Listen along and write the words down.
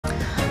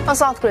Now,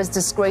 South Korea's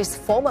disgraced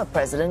former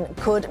president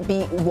could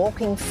be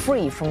walking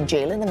free from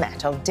jail in a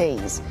matter of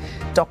days.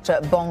 Dr.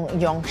 Bong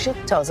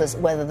Young-shik tells us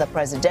whether the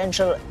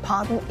presidential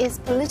pardon is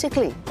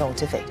politically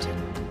motivated.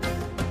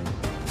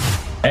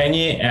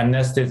 Any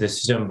amnesty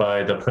decision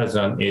by the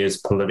president is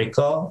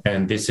political,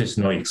 and this is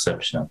no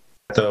exception.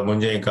 The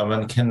Moon Jae-in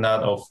government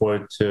cannot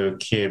afford to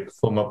keep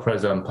former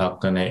President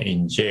Park Geun-hye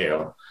in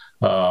jail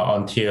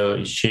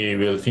until she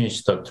will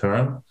finish the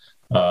term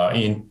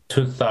in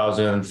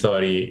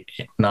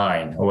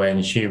 2039,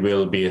 when she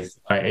will be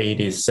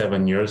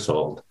 87 years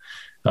old.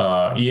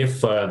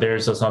 If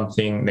there's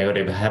something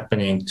negative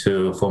happening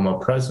to former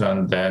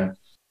president, then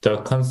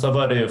the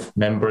conservative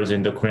members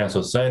in the Korean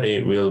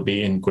society will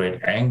be in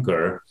great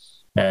anger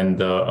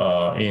and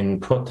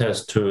in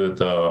protest to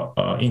the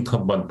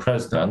incumbent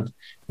president,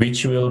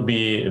 which will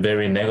be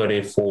very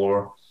negative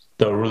for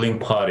the ruling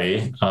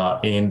party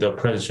in the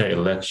presidential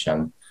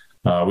election,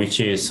 which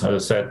is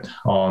set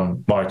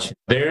on March.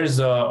 There's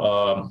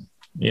a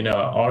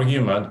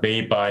argument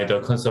made by the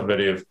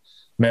conservative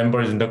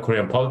members in the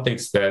Korean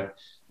politics that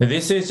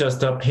this is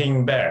just a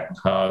paying back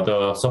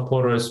the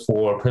supporters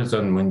for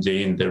President Moon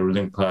Jae-in, the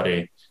ruling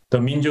party, the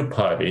Minju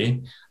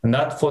Party,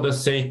 not for the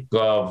sake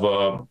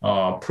of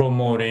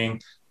promoting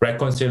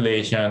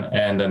reconciliation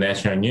and the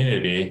national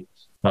unity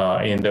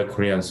in the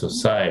Korean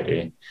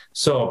society.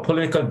 So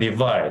political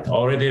divide,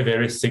 already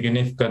very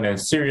significant and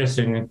serious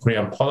in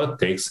Korean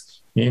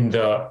politics in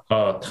the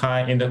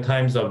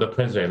times of the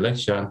presidential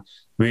election,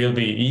 will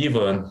be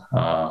even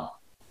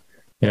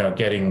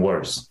getting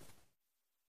worse.